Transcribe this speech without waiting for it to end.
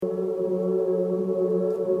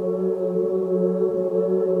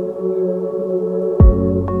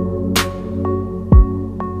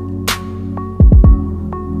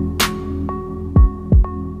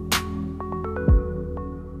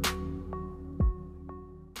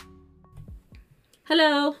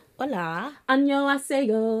Hello. Hola.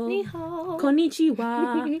 Annyeonghaseyo. Ni hao.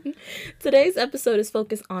 Konnichiwa. Today's episode is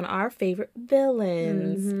focused on our favorite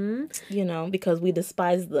villains. You know, because we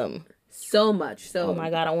despise them. So much. So, oh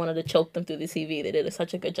my god, I wanted to choke them through the TV. They did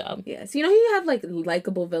such a good job. Yes. You know, you have like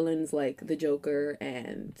likable villains like the Joker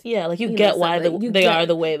and... Yeah, like you get why they are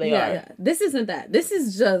the way they are. Yeah. This isn't that. This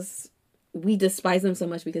is just... We despise them so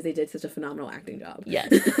much because they did such a phenomenal acting job.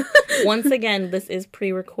 Yes. Once again, this is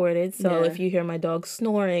pre-recorded, so if you hear my dog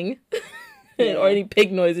snoring or any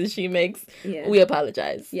pig noises she makes, we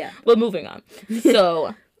apologize. Yeah. But moving on.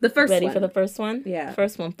 So, the first ready one. for the first one? Yeah. The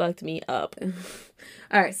first one fucked me up.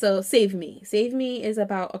 All right, so Save Me. Save Me is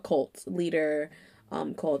about a cult leader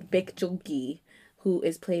called Baek Jo-gi, who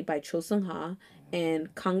is played by Cho Sung-ha,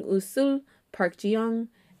 and Kang Woo-sul, Park Ji-young,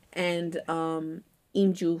 and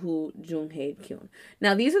Im Joo-hoo, Jung Hae-kyun.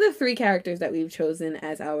 Now, these are the three characters that we've chosen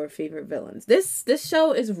as our favorite villains. This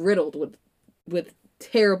show is riddled with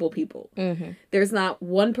terrible people. There's not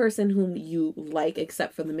one person whom you like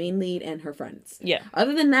except for the main lead and her friends. Yeah.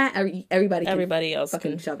 Other than that, everybody else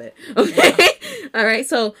can shove it. Okay. Yeah. All right.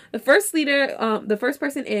 So the first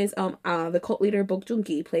person is the cult leader Bok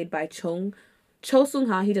Joon-gi, played by Cho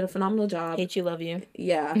Sung-ha. He did a phenomenal job. Hate You, Love You.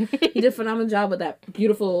 Yeah. He did a phenomenal job with that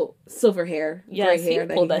beautiful silver hair. Yes, gray hair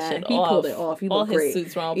he pulled that shit off. He pulled it off. He all looked his great.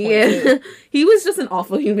 suits were on point too. He was just an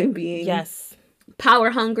awful human being. Yes. Power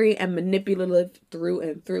hungry and manipulative through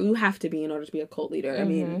and through. You have to be in order to be a cult leader. I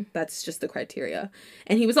mean, that's just the criteria.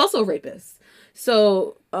 And he was also a rapist.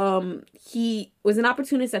 So he was an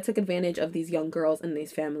opportunist that took advantage of these young girls and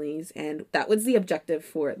these families, and that was the objective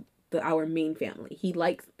for our main family. He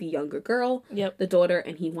liked the younger girl, the daughter,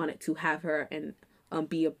 and he wanted to have her and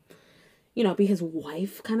be his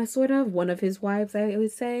wife, kind of, sort of, one of his wives, I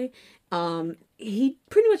would say. He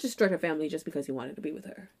pretty much destroyed her family just because he wanted to be with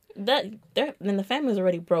her. Then the family's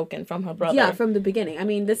already broken from her brother. Yeah, from the beginning. I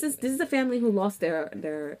mean, this is a family who lost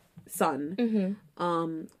their son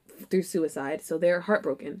through suicide, so they're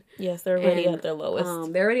heartbroken. Yes, they're already at their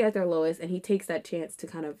lowest. They're already at their lowest, and he takes that chance to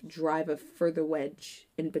kind of drive a further wedge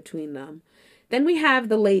in between them. Then we have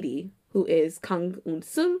the lady, who is Kang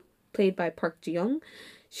Woo-sul, played by Park Ji-young.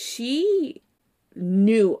 She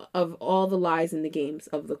knew of all the lies in the games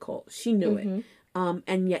of the cult. She knew it.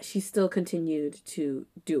 And yet she still continued to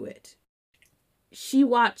do it. She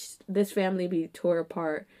watched this family be torn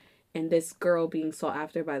apart and this girl being sought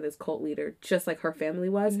after by this cult leader, just like her family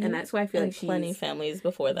was. And that's why I feel like she's... plenty families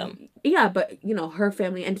before them. Yeah, but, her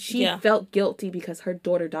family. And she felt guilty because her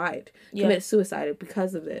daughter died. Committed suicide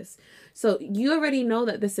because of this. So you already know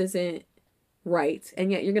that this isn't right. And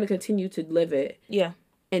yet you're going to continue to live it. Yeah.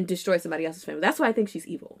 And destroy somebody else's family. That's why I think she's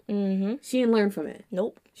evil. She didn't learn from it.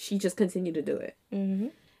 Nope. She just continued to do it.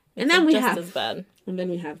 And then we have... as bad. And then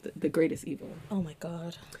we have the greatest evil. Oh my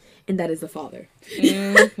god. And that is the father.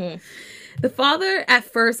 The father, at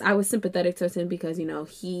first, I was sympathetic to him because,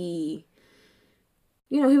 he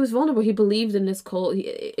was vulnerable. He believed in this cult.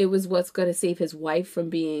 It was what's going to save his wife from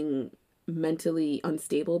being mentally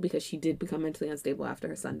unstable, because she did become mentally unstable after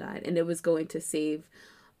her son died. And it was going to save...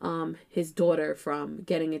 his daughter from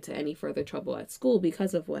getting into any further trouble at school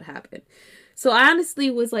because of what happened. So I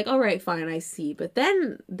honestly was like, all right, fine, I see. But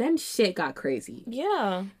then shit got crazy.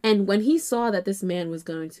 Yeah. And when he saw that this man was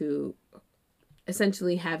going to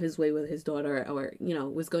essentially have his way with his daughter, or,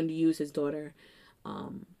 was going to use his daughter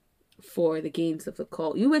for the gains of the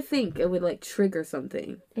cult, you would think it would like trigger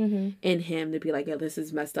something in him to be like, yeah, this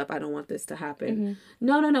is messed up. I don't want this to happen.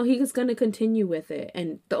 No. He was going to continue with it.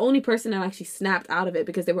 And the only person that actually snapped out of it,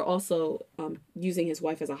 because they were also using his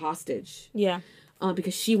wife as a hostage. Yeah.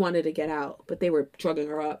 Because she wanted to get out, but they were drugging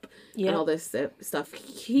her up and all this stuff.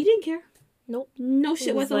 He didn't care. Nope. No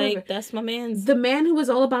shit whatsoever. Like, that's my man's. The man who was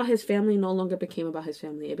all about his family no longer became about his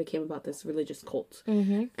family. It became about this religious cult.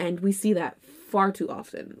 And we see that far too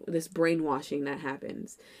often, this brainwashing that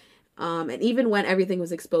happens. And even when everything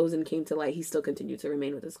was exposed and came to light, he still continued to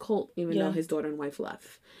remain with his cult, even though his daughter and wife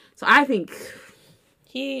left. So I think...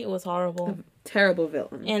 he was horrible. A terrible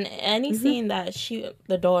villain. And any scene that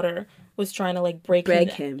the daughter... was trying to like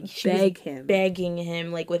beg him, begging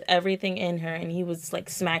him, like, with everything in her, and he was like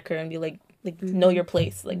smack her and be like know your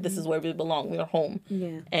place, like, this is where we belong, we're home.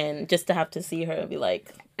 And just to have to see her and be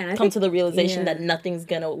like, and come to the realization that nothing's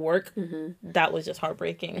gonna work, that was just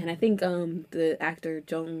heartbreaking. And I think the actor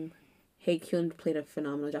Jung Hae-kyun played a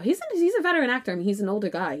phenomenal job. He's a veteran actor. I mean, he's an older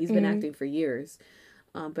guy. He's been acting for years.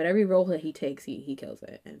 But every role that he takes, he kills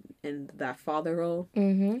it. And that father role,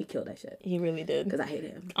 he killed that shit. He really did. Because I hate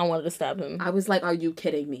him. I wanted to stab him. I was like, are you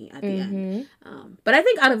kidding me at the end? But I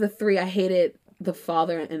think out of the three, I hated the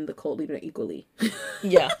father and the cult leader equally.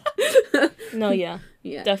 Yeah. No, yeah.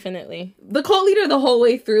 Yeah. Definitely. The cult leader the whole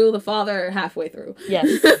way through, the father halfway through.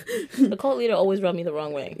 Yes. The cult leader always rubbed me the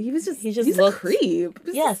wrong way. He's a creep.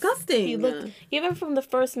 Yes. Disgusting. He looked, even from the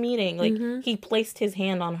first meeting, like, he placed his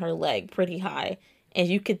hand on her leg pretty high. And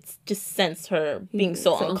you could just sense her being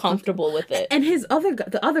so uncomfortable with it. And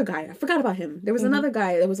the other guy, I forgot about him. There was another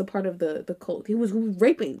guy that was a part of the cult. He was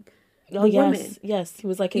raping. Oh, yes. Women. Yes. He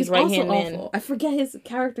was like his right-hand man. Awful. I forget his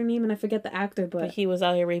character name and I forget the actor, but he was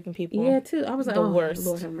out here raping people. Yeah, too. I was like, worst.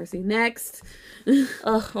 Lord have mercy. Next.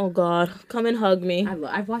 Oh, God. Come and hug me.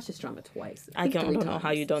 I've watched this drama twice. I don't know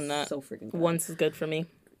how you done that. So freaking good. Once is good for me.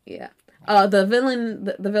 Yeah. The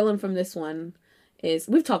villain from this one is,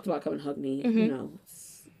 we've talked about Come and Hug Me. You know,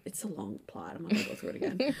 it's a long plot. I'm not gonna go through it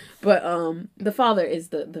again. But the father is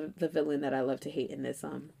the villain that I love to hate in this.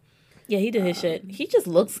 Yeah, he did his shit. He just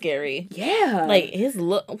looked scary. Yeah. Like, his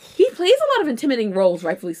look. He plays a lot of intimidating roles,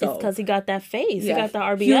 rightfully so. It's because he got that face. Yeah. He got the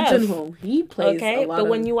RBF. Hugh Jin-ho. He plays a lot but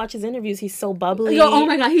when you watch his interviews, he's so bubbly. Oh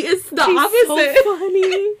my God, he is the opposite. So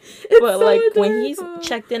funny. But, so like, adorable. When he's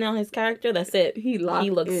checked in on his character, that's it. He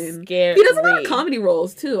looks scary. He does a lot of comedy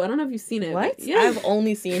roles, too. I don't know if you've seen it. What? Yeah. I've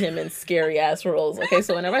only seen him in scary-ass roles. Okay,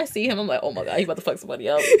 so whenever I see him, I'm like, oh my God, he's about to fuck somebody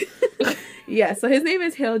up. Yeah, so his name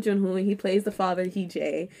is Hae Jun-ho, and he plays the father,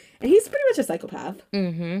 Hee-jae. And he's pretty much a psychopath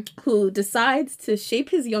who decides to shape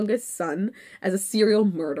his youngest son as a serial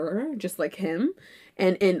murderer, just like him.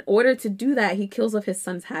 And in order to do that, he kills off his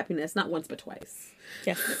son's happiness, not once but twice.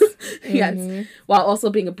 Yes. Yes. While also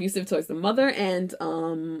being abusive towards the mother and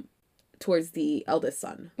towards the eldest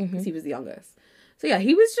son, because he was the youngest. So yeah,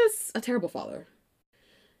 he was just a terrible father.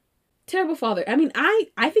 Terrible father. I mean,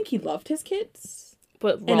 I think he loved his kids.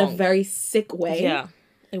 But in a very sick way. Yeah,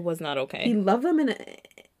 it was not okay. He loved them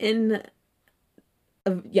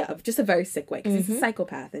just a very sick way because he's a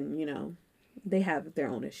psychopath, and you know they have their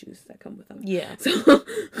own issues that come with them. Yeah. So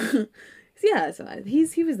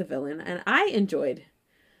he was the villain, and I enjoyed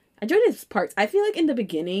his parts. I feel like in the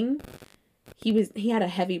beginning, he had a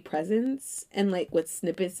heavy presence and like with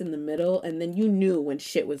snippets in the middle, and then you knew when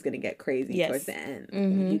shit was gonna get crazy towards the end.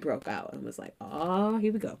 When he broke out and was like, "Oh,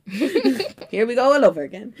 here we go, here we go all over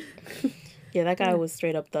again." Yeah, that guy was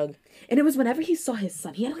straight up thug. And it was whenever he saw his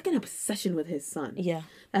son, he had like an obsession with his son. Yeah,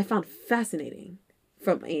 that I found fascinating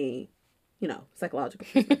from a, psychological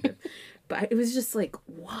perspective. But it was just like,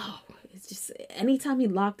 wow. It's just anytime he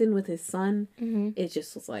locked in with his son, it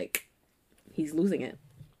just was like he's losing it.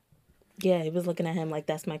 Yeah, he was looking at him like,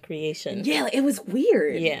 that's my creation. Yeah, like, it was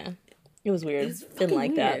weird. Yeah. It was weird. It was didn't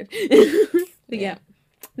like weird. That. Yeah.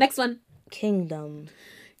 Next one. Kingdom.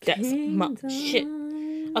 Shit.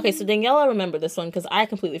 Okay, so Daniela remembered this one because I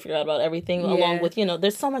completely forgot about everything along with,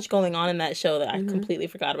 there's so much going on in that show that I completely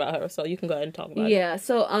forgot about her. So you can go ahead and talk about it. Yeah,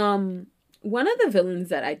 so one of the villains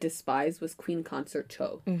that I despised was Queen Consort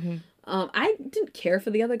Cho. I didn't care for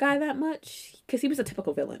the other guy that much because he was a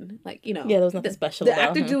typical villain. Like, Yeah, there was nothing special about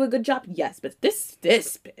him. The actor do a good job, yes, but this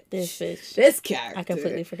bitch. This character. I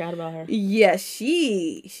completely forgot about her. Yeah,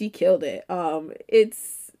 she killed it.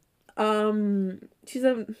 She's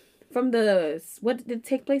from the, what did it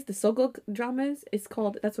take place? The Sogok dramas? That's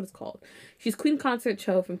what it's called. She's Queen Consort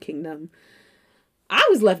Cho from Kingdom. I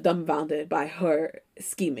was left dumbfounded by her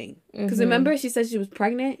scheming. Because remember, she said she was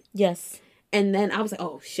pregnant? Yes. And then I was like,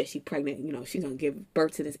 oh, shit, she's pregnant. She's going to give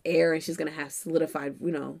birth to this heir and she's going to have solidified,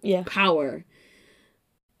 power.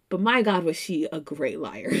 But my God, was she a great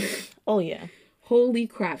liar. Oh, yeah. Holy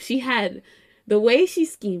crap. The way she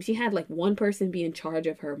schemed, she had like one person be in charge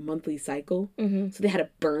of her monthly cycle. So they had to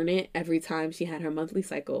burn it every time she had her monthly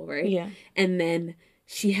cycle, right? Yeah. And then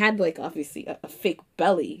she had like obviously a fake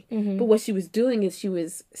belly. But what she was doing is she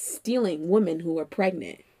was stealing women who were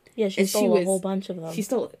pregnant. Yeah, she stole a whole bunch of them. She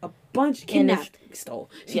stole a bunch. She kidnapped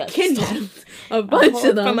a bunch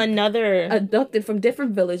of them. From another... Abducted from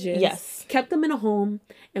different villages. Yes. Kept them in a home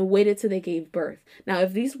and waited till they gave birth. Now,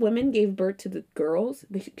 if these women gave birth to the girls,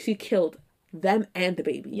 she killed them and the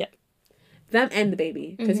baby. Yeah. Them and the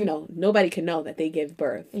baby. Because, nobody can know that they gave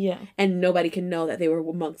birth. Yeah. And nobody can know that they were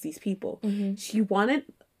amongst these people. She wanted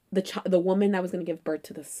the woman that was going to give birth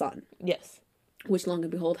to the son. Yes. Which, long and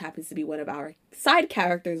behold, happens to be one of our side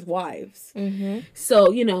characters' wives.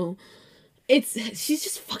 So, she's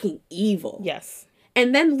just fucking evil. Yes.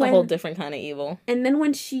 And then a whole different kind of evil. And then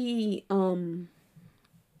when she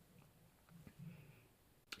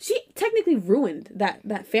technically ruined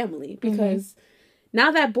that family because now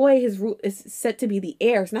that boy is set to be the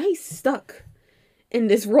heir. So now he's stuck in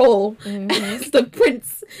this role as the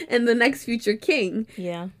prince and the next future king.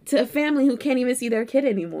 Yeah. To a family who can't even see their kid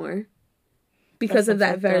anymore. because of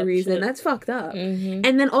that very reason. Shit. That's fucked up. Mm-hmm.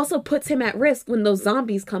 And then also puts him at risk when those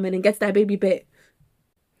zombies come in and gets that baby bit.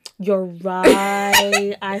 You're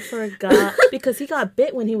right. I forgot. Because he got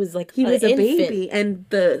bit when he was like he was a baby and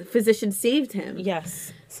the physician saved him.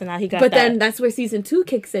 Yes. So now he got But then that's where season 2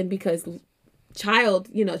 kicks in because child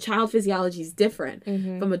physiology is different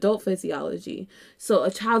from adult physiology. So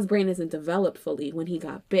a child's brain isn't developed fully when he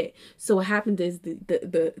got bit. So what happened is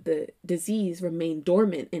the disease remained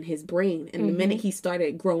dormant in his brain. And the minute he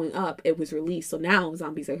started growing up, it was released. So now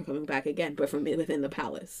zombies are coming back again, but from within the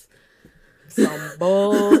palace. Some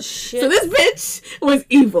bullshit. So this bitch was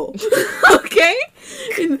evil. Okay?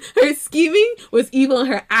 And her scheming was evil and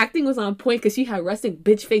her acting was on point because she had resting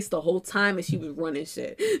bitch face the whole time and she was running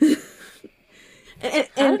shit.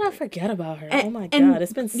 How did I forget about her? Oh my god,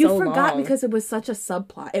 it's been so long. You forgot because it was such a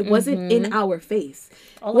subplot. It wasn't in our face.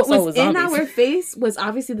 What was in our face was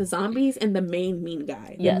obviously the zombies and the main mean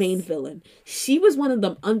guy, the main villain. She was one of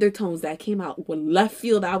them undertones that came out with left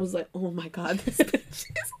field. I was like, oh my god, this bitch is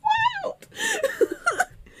wild.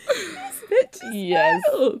 This bitch is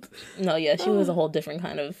wild. No, yeah, she was a whole different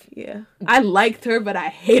kind of... Yeah. I liked her, but I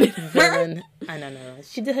hated villain. Her. I know.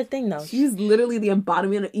 She did her thing, though. She's literally the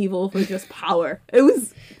embodiment of evil for just power. It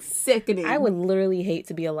was sickening. I would literally hate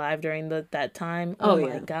to be alive during that time. Oh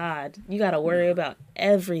my god. You gotta worry about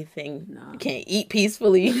everything. No. You can't eat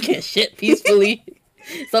peacefully. You can't shit peacefully.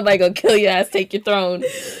 Somebody gonna kill your ass, take your throne.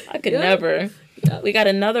 I could never. Yep. We got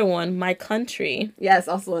another one, My Country. Yes,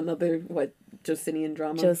 also another, Justinian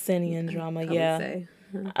drama. Yeah.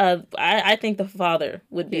 I think the father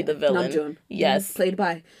would be the villain. Namjoon. Yes. Played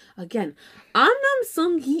by, again, An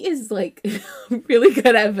Nam-sung. He is, really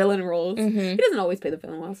good at villain roles. He doesn't always play the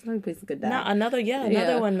villain well. Sometimes he plays a good dad. No, another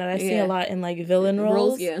one that I see a lot in, villain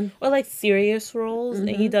roles. Or, serious roles. And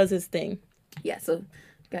he does his thing. Yeah, so,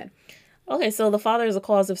 good. Okay, so the father is a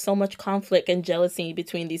cause of so much conflict and jealousy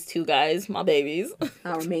between these two guys, my babies.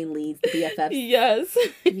 Our main leads, the BFFs. Yes.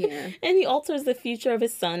 Yeah. And he alters the future of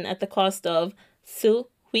his son at the cost of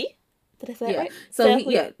Soo-hwi. Did I say that right? So,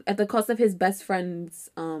 at the cost of his best friend's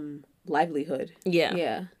livelihood. Yeah.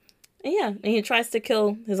 Yeah. And he tries to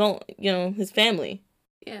kill his own, his family.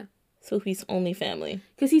 Yeah. Soo-hwi's only family.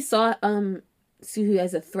 Because he saw Soo-hwi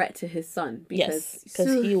as a threat to his son. Because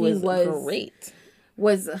he was great.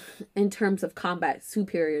 Was in terms of combat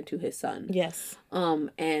superior to his son. Yes.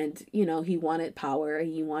 And he wanted power.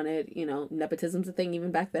 He wanted, nepotism's a thing even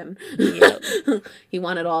back then. Yep. He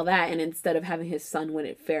wanted all that, and instead of having his son win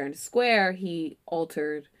it fair and square, he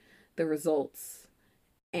altered the results,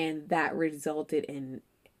 and that resulted in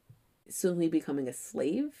Soo-hwi becoming a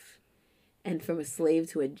slave, and from a slave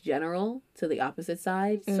to a general to the opposite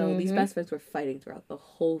side. So these best friends were fighting throughout the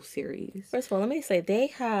whole series. First of all, let me say they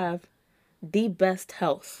have the best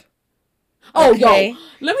health. Oh, okay? Yo,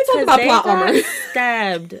 let me talk about plot armor.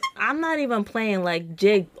 Stabbed. I'm not even playing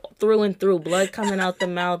Jig through and through, blood coming out the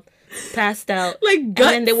mouth, passed out, guts. And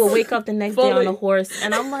then they will wake up the next day on a horse,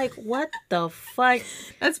 and I'm like, what the fuck?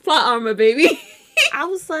 That's plot armor, baby. I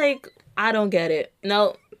was like, I don't get it.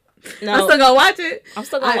 No. I'm still gonna watch it.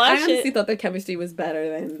 I honestly thought the chemistry was better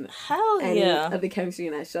than any of the chemistry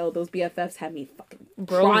in that show. Those BFFs had me fucking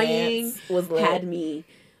crying. Had me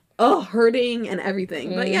hurting and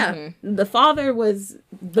everything. But yeah, the father was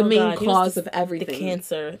the main cause of everything. The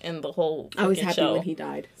cancer in the whole I was happy when he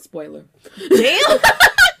died. Spoiler. Damn.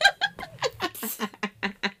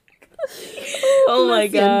 Oh my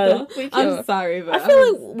god. I'm sorry, but I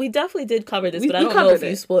feel like we definitely did cover this, but I don't know if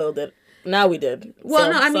you spoiled it. Now we did.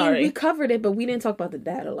 Well, I mean, we covered it, but we didn't talk about the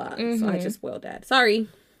dad a lot. So I just spoiled dad. Sorry.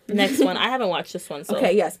 Next one. I haven't watched this one. So.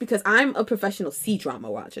 Okay, yes, because I'm a professional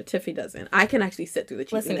C-drama watcher. Tiffy doesn't. I can actually sit through the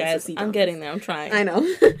cheesiness. Listen, guys, I'm getting there. I'm trying. I know.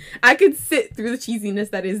 I could sit through the cheesiness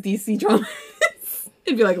that is these C-dramas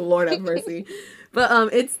and be like, Lord have mercy.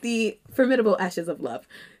 But it's the Formidable Ashes of Love.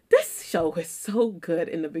 This show was so good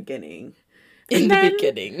in the beginning. And then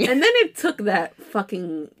it took that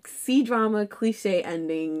fucking C-drama cliche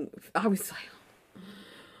ending. I was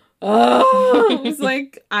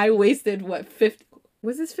like, I wasted, 50...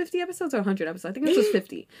 Was this 50 episodes or 100 episodes? I think this was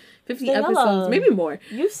 50. 50 episodes, maybe more.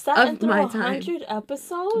 You sat through 100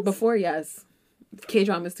 episodes? Before, yes.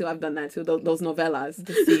 K-dramas too, I've done that too. Those novellas.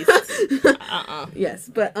 Deceased. Yes,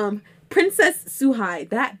 but Princess Soo-hwi,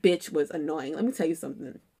 that bitch was annoying. Let me tell you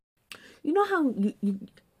something. You know how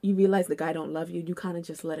you realize the guy don't love you, you kind of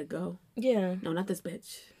just let it go? Yeah. No, not this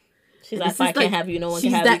bitch. She's like, if I can't have you, no one can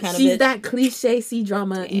have you kind of bitch. She's that cliche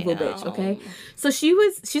C-drama evil bitch, okay? So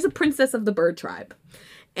she's a princess of the bird tribe.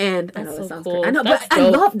 And I know that sounds cool. I know, but I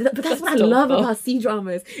love. But that's what I love about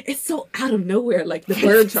C-dramas. It's so out of nowhere, like the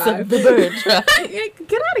Bird Tribe. The Bird Tribe.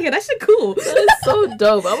 Get out of here! That shit cool. That is so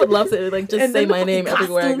dope. I would love to like just say my name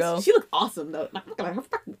everywhere I go. She looked awesome though. Like, her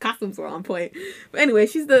fucking costumes were on point. But anyway,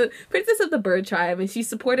 she's the princess of the Bird Tribe, and she's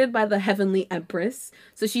supported by the Heavenly Empress.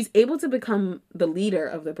 So she's able to become the leader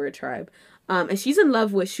of the Bird Tribe. And she's in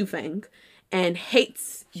love with Shufeng, and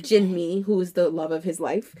hates Jinmi, who is the love of his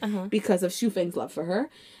life, because of Shufeng's love for her.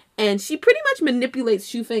 And she pretty much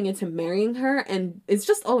manipulates Shufeng into marrying her, and it's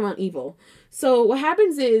just all around evil. So what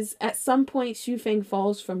happens is, at some point, Shufeng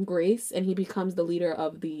falls from grace, and he becomes the leader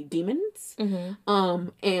of the demons.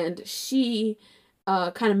 And she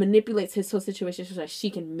kind of manipulates his whole situation so that she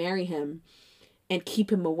can marry him and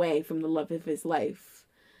keep him away from the love of his life.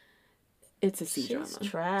 It's a C-drama.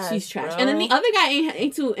 She's trash. Bro. And then the other guy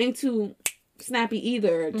ain't too snappy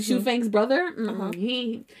either. Shufeng's brother,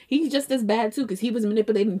 he's just as bad too, because he was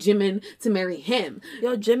manipulating Jimin to marry him.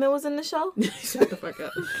 Yo, Jimin was in the show? Shut the fuck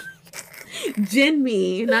up.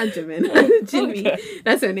 Jinmi, not Jimin. Jinmi. Okay.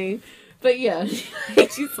 That's her name. But yeah, I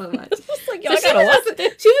hate you so much. Like, yo, so I gotta watch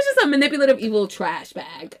it. She was just a manipulative, evil trash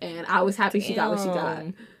bag, and I was happy she got what she got.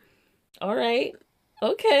 All right.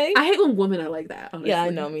 Okay. I hate when women are like that, honestly. Yeah, I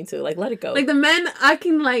know, me too. Like, let it go. Like, the men, I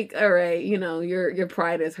can, like, all right, you know, your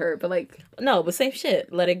pride is hurt, but, like... No, but same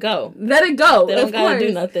shit. Let it go. Let it go. They don't gotta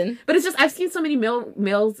do nothing. But it's just, I've seen so many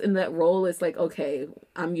males in that role, it's like, okay,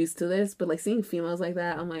 I'm used to this, but, like, seeing females like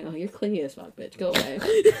that, I'm like, oh, you're clingy as fuck, bitch. Go away.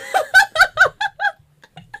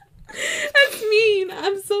 That's mean.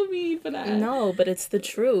 I'm so mean for that. No, but it's the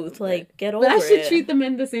truth. Like, get over it. But I should treat the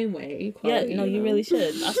men the same way. Equality, yeah, no, you really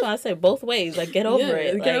should. That's why I say both ways. Like, get over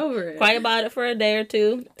it. Like, get over it. Cry about it for a day or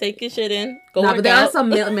two. Take your shit in. Go but there are some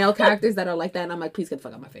male characters that are like that, and I'm like, please get the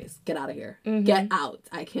fuck out of my face. Get out of here. Get out.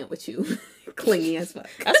 I can't with you. Clingy as fuck.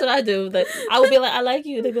 That's what I do. Like, I would be like, I like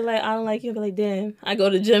you. They'd be like, I don't like you. I'd be like, damn. I go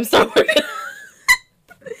to the gym, start working.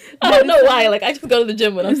 I don't know why. Like, I just go to the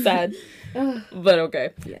gym when I'm sad. But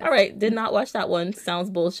okay. Yes. All right. Did not watch that one. Sounds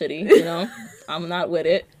bullshitty, you know? I'm not with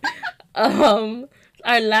it.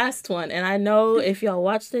 Our last one. And I know if y'all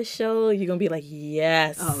watch this show, you're going to be like,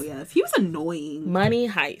 yes. Oh, yes. He was annoying. Money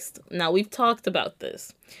Heist. Now, we've talked about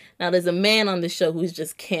this. Now, there's a man on the show who's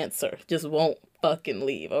just cancer. Just won't fucking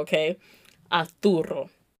leave, okay? Arturo.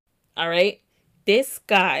 All right? This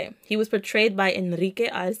guy, he was portrayed by Enrique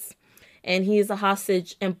As. And he is a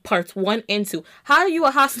hostage in parts 1 and 2. How are you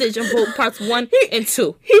a hostage in parts 1 and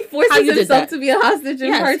 2? He forces himself to be a hostage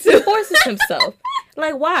in part 2. He forces himself.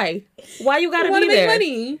 Like, why? Why you gotta be there?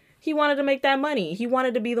 Money. He wanted to make that money. He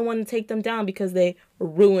wanted to be the one to take them down because they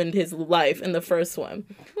ruined his life in the first one.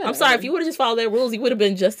 Whatever. I'm sorry, if you would have just followed their rules, you would have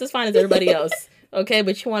been just as fine as everybody else. Okay,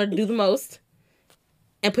 but you wanted to do the most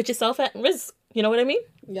and put yourself at risk. You know what I mean?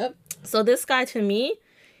 Yep. So this guy, to me,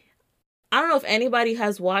 I don't know if anybody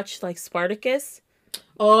has watched, like, Spartacus.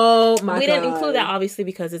 Oh, my God. We didn't include that, obviously,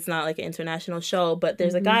 because it's not, like, an international show. But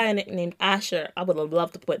there's a guy named Asher. I would have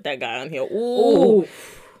loved to put that guy on here. Ooh.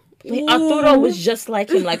 Arturo was just like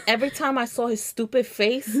him. Like, every time I saw his stupid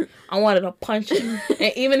face, I wanted to punch him.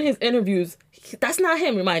 And even his interviews, that's not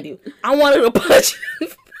him, remind you. I wanted to punch him.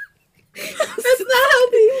 It's not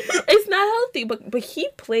healthy. It's not healthy, but he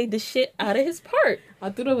played the shit out of his part.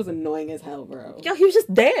 Arturo was annoying as hell, bro. Yo, he was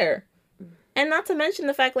just there. And not to mention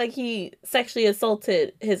the fact, like, he sexually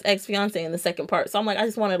assaulted his ex-fiancée in the second part. So I'm like, I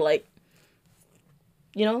just wanted to, like,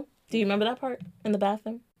 you know? Do you remember that part in the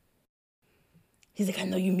bathroom? He's like, I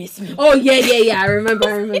know you miss me. Oh, yeah. I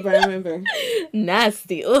remember.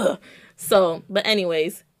 Nasty. Ugh. So, but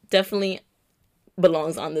anyways, definitely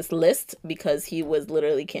belongs on this list because he was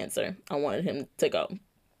literally cancer. I wanted him to go.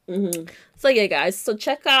 So, yeah, guys. So,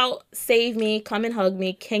 check out Save Me, Come and Hug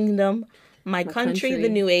Me, Kingdom, My Country, The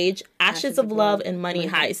New Age, Ashes of Love, and Money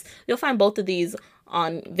Heist. You'll find both of these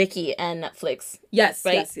on Viki and Netflix. Yes,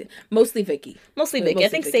 right? Yes. Mostly Viki. Mostly Viki. I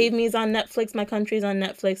think Viki. Save Me is on Netflix, My Country is on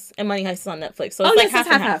Netflix, and Money Heist is on Netflix. So it's like half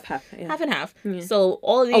and half. Half and half. Yeah. So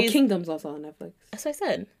all of these... Oh, Kingdom's also on Netflix. That's what I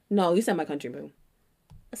said. No, you said My Country, boo.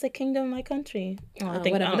 I said Kingdom, My Country. Oh, I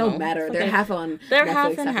think whatever. Don't matter. Okay. They're half on They're Netflix,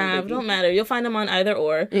 half and half. Don't matter. You'll find them on either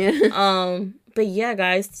or. Yeah. But yeah,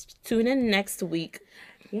 guys, tune in next week.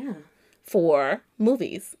 Yeah. For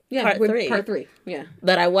movies. Yeah, part 3. Yeah.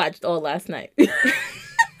 That I watched all last night. Because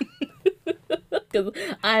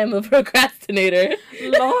I am a procrastinator.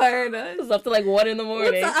 Lord. It's up to like 1 a.m.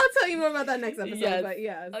 I'll tell you more about that next episode. Yes. But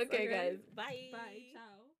yes. Okay, guys. Bye. Bye.